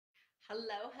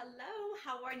Hello, hello.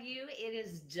 How are you? It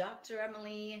is Dr.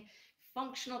 Emily,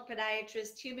 Functional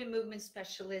Podiatrist, Human Movement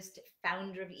Specialist,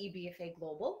 founder of EBFA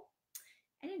Global,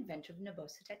 and inventor of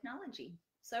Nabosa Technology.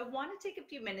 So I want to take a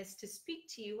few minutes to speak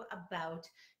to you about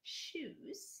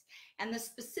shoes. And the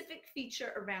specific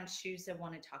feature around shoes I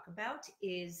want to talk about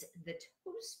is the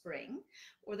toe spring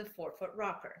or the forefoot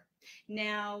rocker.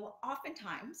 Now,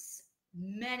 oftentimes,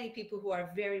 many people who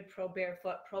are very pro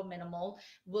barefoot, pro minimal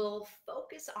will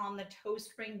focus on the toe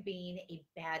spring being a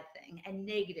bad thing, a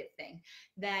negative thing,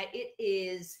 that it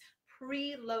is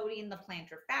preloading the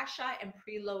plantar fascia and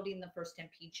preloading the first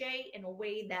MPJ in a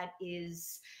way that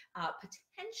is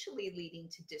potentially leading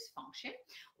to dysfunction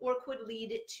or could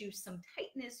lead to some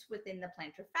tightness within the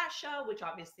plantar fascia, which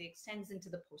obviously extends into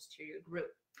the posterior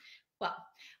group. Well,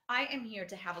 I am here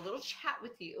to have a little chat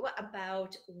with you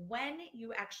about when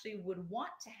you actually would want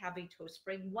to have a toe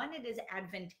spring, when it is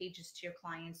advantageous to your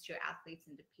clients, to your athletes,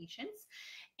 and to patients,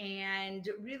 and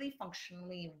really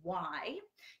functionally why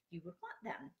you would want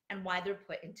them and why they're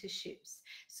put into shoes.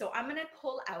 So I'm going to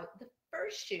pull out the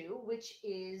first shoe, which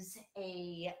is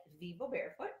a Vivo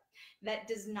Barefoot that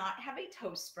does not have a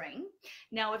toe spring.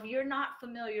 Now, if you're not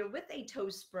familiar with a toe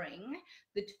spring,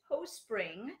 the toe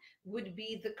spring would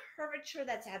be the curvature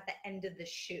that's at the end of the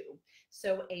shoe.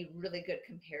 So a really good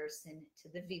comparison to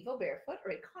the Vivo Barefoot,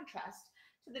 or a contrast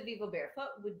to the Vivo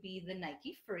Barefoot, would be the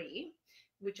Nike Free,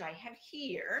 which I have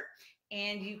here.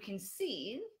 And you can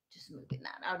see, just moving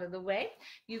that out of the way,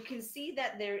 you can see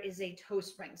that there is a toe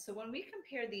spring. So when we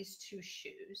compare these two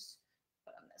shoes,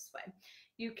 put them this way,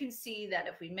 you can see that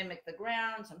if we mimic the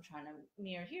ground, so I'm trying to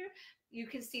mirror here, you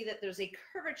can see that there's a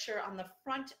curvature on the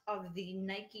front of the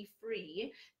Nike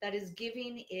Free that is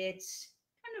giving it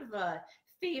kind of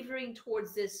favoring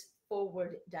towards this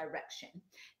forward direction.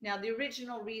 Now, the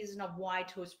original reason of why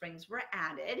toe springs were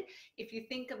added, if you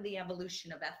think of the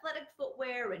evolution of athletic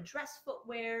footwear and dress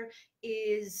footwear,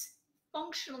 is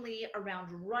functionally around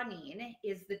running.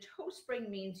 Is the toe spring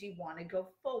means you want to go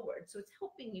forward. So it's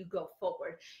helping you go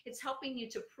forward. It's helping you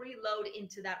to preload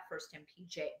into that first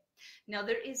MPJ. Now,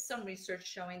 there is some research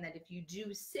showing that if you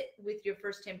do sit with your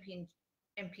first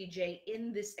MPJ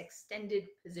in this extended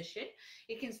position,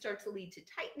 it can start to lead to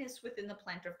tightness within the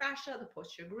plantar fascia, the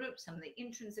posterior group, some of the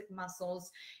intrinsic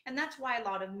muscles. And that's why a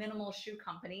lot of minimal shoe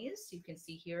companies, you can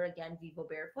see here again, Vivo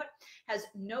Barefoot, has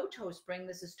no toe spring.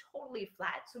 This is totally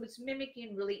flat. So it's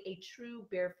mimicking really a true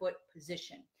barefoot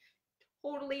position.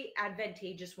 Totally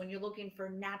advantageous when you're looking for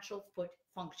natural foot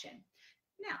function.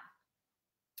 Now,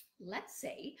 let's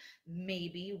say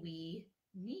maybe we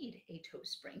need a toe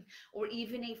spring or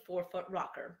even a forefoot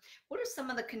rocker. What are some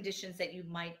of the conditions that you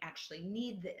might actually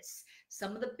need this?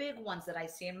 Some of the big ones that I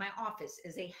see in my office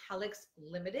is a hallux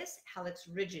limitus, hallux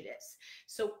rigidus.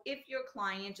 So if your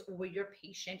client or your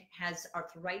patient has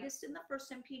arthritis in the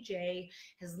first MPJ,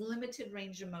 has limited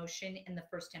range of motion in the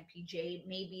first MPJ,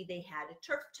 maybe they had a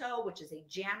turf toe, which is a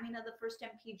jamming of the first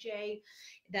MPJ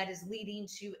that is leading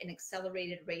to an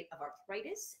accelerated rate of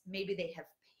arthritis. Maybe they have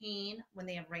pain when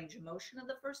they have range of motion of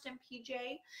the first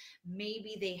MPJ.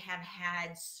 Maybe they have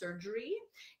had surgery,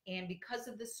 and because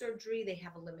of the surgery, they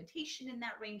have a limitation in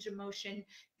that range of motion.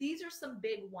 These are some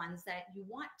big ones that you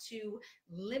want to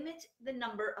limit the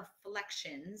number of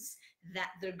flexions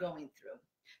that they're going through.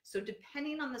 So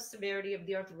depending on the severity of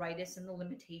the arthritis and the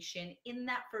limitation in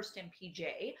that first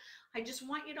MPJ, I just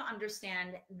want you to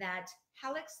understand that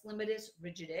hallux limitus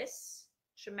rigidus,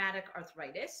 traumatic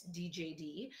arthritis,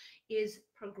 DJD, is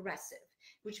progressive,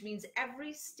 which means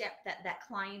every step that that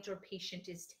client or patient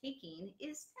is taking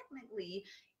is technically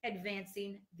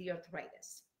advancing the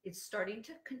arthritis. It's starting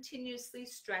to continuously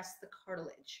stress the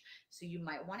cartilage. So you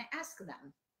might want to ask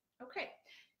them, okay,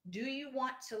 do you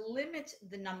want to limit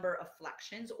the number of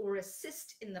flexions or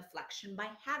assist in the flexion by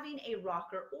having a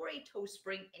rocker or a toe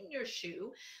spring in your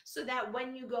shoe so that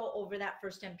when you go over that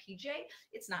first MPJ,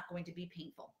 it's not going to be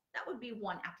painful? That would be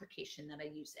one application that I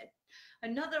use it.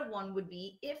 Another one would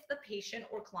be if the patient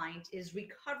or client is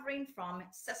recovering from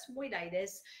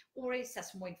sesamoiditis or a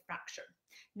sesamoid fracture.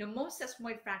 Now, most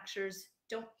sesamoid fractures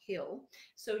don't heal,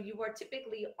 so you are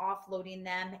typically offloading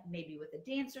them maybe with a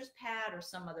dancer's pad or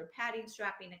some other padding,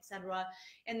 strapping, etc.,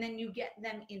 and then you get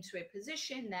them into a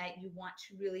position that you want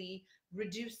to really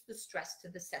reduce the stress to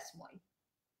the sesamoid.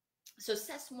 So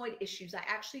sesamoid issues, I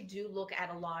actually do look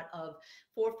at a lot of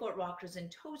forefoot rockers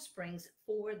and toe springs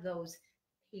for those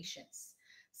patients.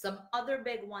 Some other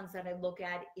big ones that I look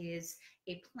at is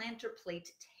a plantar plate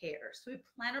tear. So a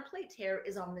plantar plate tear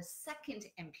is on the second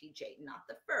MPJ, not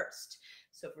the first.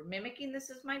 So if we're mimicking this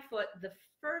as my foot, the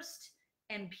first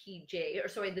MPJ, or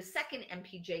sorry, the second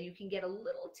MPJ, you can get a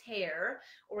little tear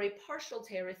or a partial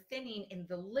tear, a thinning in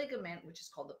the ligament, which is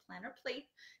called the plantar plate,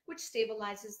 which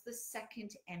stabilizes the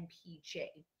second MPJ.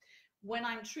 When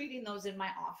I'm treating those in my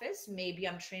office, maybe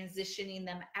I'm transitioning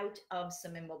them out of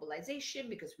some immobilization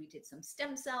because we did some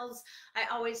stem cells. I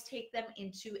always take them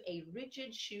into a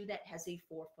rigid shoe that has a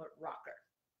forefoot rocker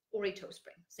or a toe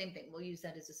spring. Same thing. We'll use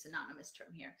that as a synonymous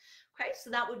term here. Okay, so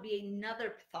that would be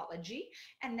another pathology.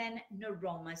 And then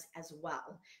neuromas as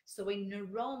well. So a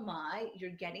neuroma, you're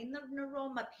getting the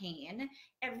neuroma pain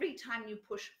every time you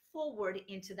push forward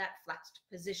into that flexed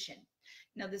position.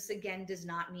 Now, this again does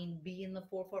not mean be in the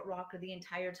forefoot rocker the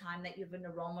entire time that you have a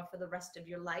neuroma for the rest of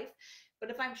your life. But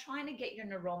if I'm trying to get your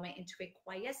neuroma into a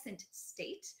quiescent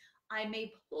state, I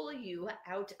may pull you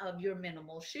out of your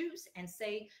minimal shoes and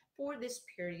say, for this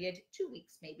period, 2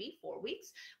 weeks, maybe 4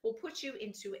 weeks, we'll put you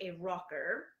into a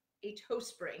rocker, a toe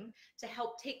spring, to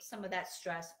help take some of that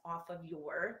stress off of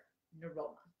your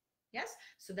neuroma. Yes,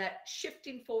 so that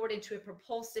shifting forward into a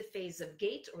propulsive phase of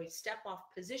gait or a step off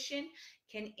position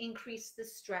can increase the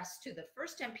stress to the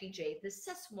first MPJ, the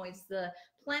sesamoids, the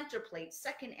plantar plate,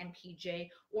 second MPJ,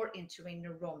 or into a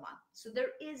neuroma. So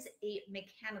there is a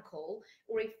mechanical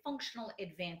or a functional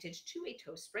advantage to a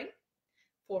toe spring,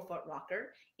 forefoot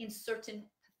rocker, in certain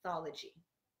pathology.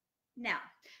 Now,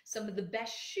 some of the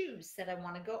best shoes that I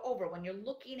want to go over when you're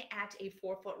looking at a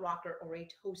forefoot rocker or a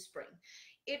toe spring,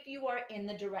 if you are in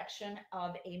the direction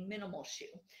of a minimal shoe.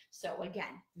 So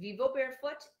again, Vivo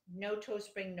Barefoot, no toe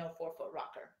spring, no forefoot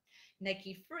rocker.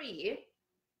 Nike Free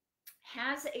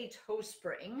has a toe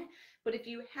spring, but if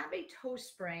you have a toe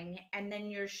spring and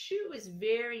then your shoe is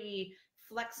very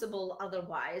flexible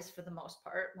otherwise, for the most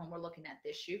part, when we're looking at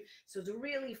this shoe, so it's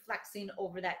really flexing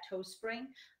over that toe spring,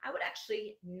 I would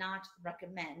actually not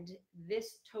recommend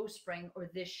this toe spring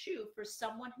or this shoe for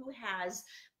someone who has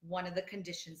one of the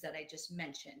conditions that I just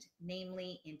mentioned,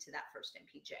 namely into that first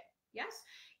MPJ. Yes,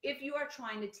 if you are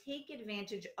trying to take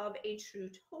advantage of a true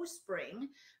toe spring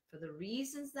for the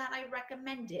reasons that I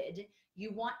recommended,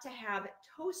 you want to have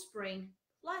toe spring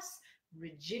plus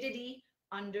rigidity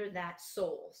under that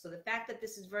sole. So the fact that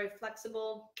this is very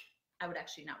flexible, I would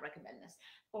actually not recommend this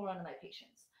for one of my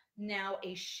patients. Now,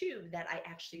 a shoe that I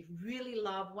actually really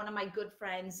love, one of my good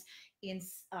friends in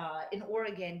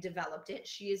Oregon developed it.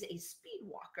 She is a speed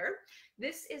walker.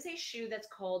 This is a shoe that's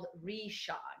called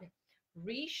Reshod.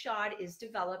 Reshod is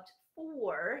developed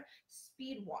for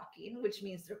speed walking, which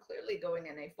means they're clearly going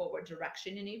in a forward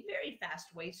direction in a very fast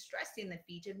way, stressing the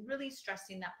feet and really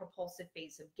stressing that propulsive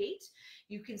phase of gait.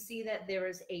 You can see that there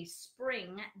is a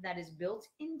spring that is built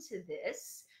into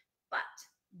this, but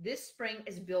this spring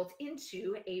is built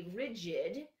into a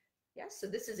rigid, yes, so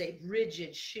this is a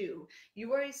rigid shoe.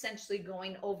 You are essentially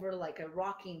going over like a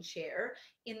rocking chair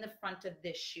in the front of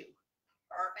this shoe.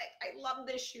 Perfect. I love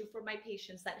this shoe for my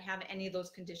patients that have any of those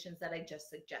conditions that I just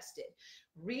suggested.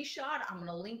 Reshod, I'm going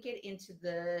to link it into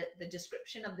the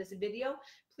description of this video.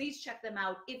 Please check them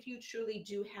out if you truly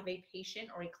do have a patient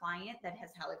or a client that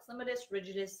has hallux limitus,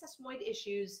 rigidus, sesamoid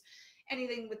issues,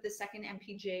 anything with the second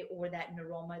MPJ or that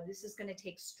neuroma. This is going to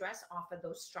take stress off of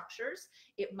those structures.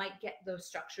 It might get those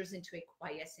structures into a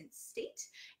quiescent state,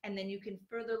 and then you can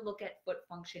further look at foot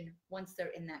function once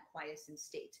they're in that quiescent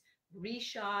state.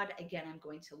 Reshod, again, I'm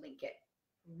going to link it.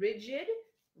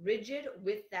 Rigid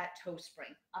with that toe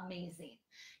spring. Amazing.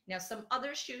 Now, some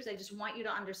other shoes, I just want you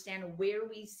to understand where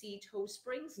we see toe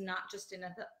springs, not just in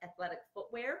athletic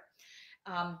footwear.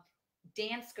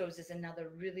 Dansko's is another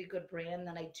really good brand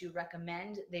that I do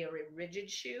recommend. They are a rigid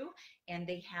shoe, and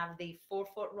they have the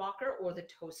forefoot rocker or the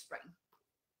toe spring.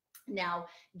 Now,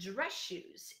 dress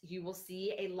shoes, you will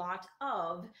see a lot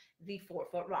of the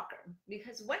forefoot rocker,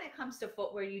 because when it comes to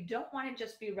footwear, you don't want to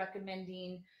just be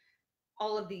recommending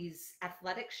all of these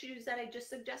athletic shoes that I just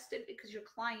suggested, because your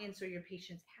clients or your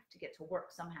patients have to get to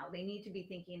work somehow. They need to be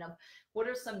thinking of what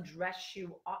are some dress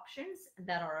shoe options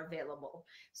that are available.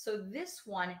 So this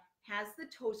one has the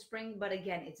toe spring, but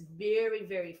again, it's very,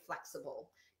 very flexible.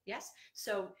 Yes,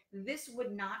 so this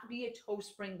would not be a toe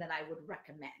spring that I would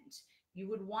recommend. You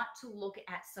would want to look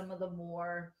at some of the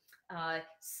more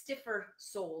stiffer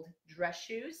soled dress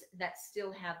shoes that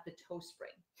still have the toe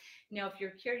spring. Now, if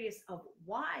you're curious of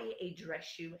why a dress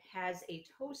shoe has a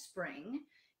toe spring,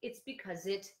 it's because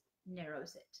it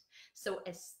narrows it. So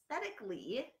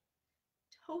aesthetically,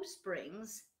 toe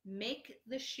springs make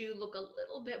the shoe look a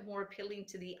little bit more appealing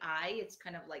to the eye. It's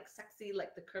kind of like sexy,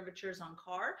 like the curvatures on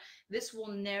car. This will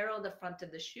narrow the front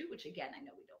of the shoe, which again, I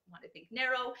know we don't want to think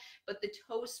narrow, but the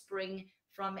toe spring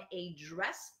from a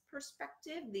dress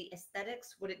perspective, the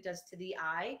aesthetics, what it does to the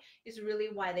eye, is really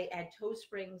why they add toe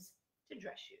springs to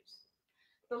dress shoes.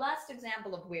 The last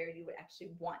example of where you would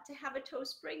actually want to have a toe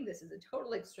spring, this is a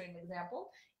total extreme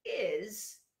example,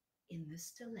 is in the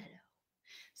stiletto.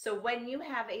 So when you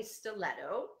have a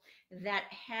stiletto that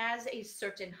has a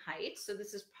certain height, so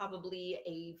this is probably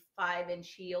a 5-inch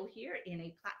heel here in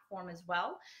a platform as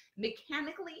well,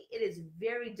 mechanically it is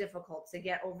very difficult to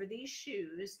get over these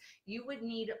shoes. You would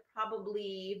need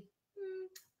probably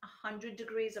 100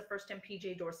 degrees of first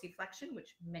MPJ dorsiflexion,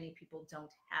 which many people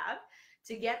don't have,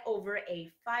 to get over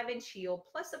a 5-inch heel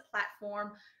plus a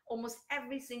platform. Almost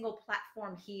every single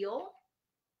platform heel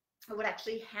would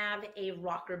actually have a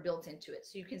rocker built into it.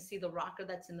 So you can see the rocker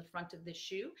that's in the front of the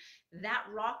shoe. That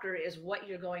rocker is what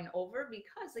you're going over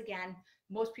because, again,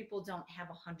 most people don't have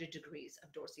 100 degrees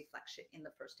of dorsiflexion in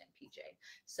the first MPJ.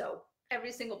 So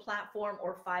every single platform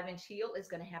or 5-inch heel is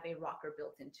going to have a rocker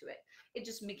built into it. It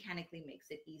just mechanically makes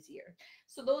it easier.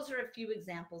 So those are a few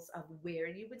examples of where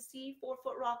you would see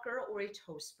forefoot rocker or a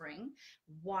toe spring,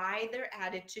 why they're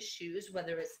added to shoes,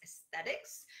 whether it's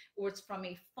aesthetics or it's from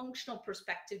a functional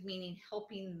perspective, meaning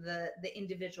helping the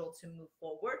individual to move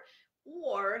forward.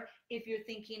 Or if you're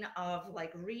thinking of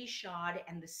like reshod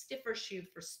and the stiffer shoe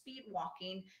for speed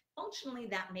walking, functionally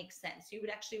that makes sense. You would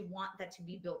actually want that to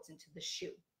be built into the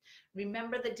shoe.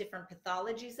 Remember the different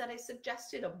pathologies that I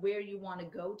suggested of where you want to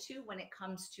go to when it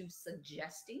comes to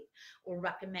suggesting or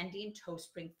recommending toe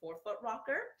spring forefoot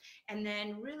rocker. And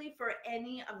then really for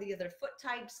any of the other foot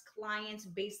types, clients,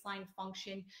 baseline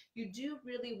function, you do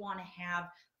really want to have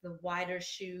the wider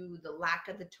shoe, the lack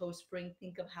of the toe spring.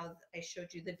 Think of how I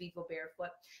showed you the Vivo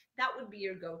Barefoot. That would be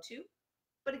your go-to.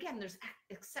 But again, there's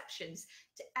exceptions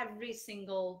to every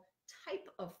single type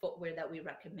of footwear that we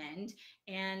recommend.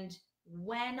 And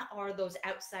when are those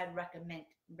outside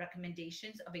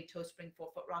recommendations of a toe spring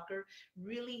forefoot rocker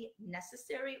really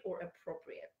necessary or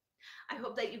appropriate? I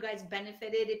hope that you guys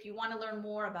benefited. If you want to learn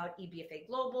more about EBFA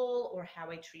Global or how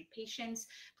I treat patients,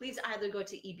 please either go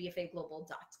to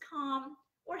ebfaglobal.com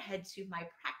or head to my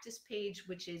practice page,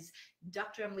 which is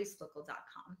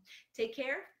dremilysplichal.com. Take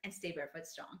care and stay barefoot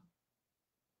strong.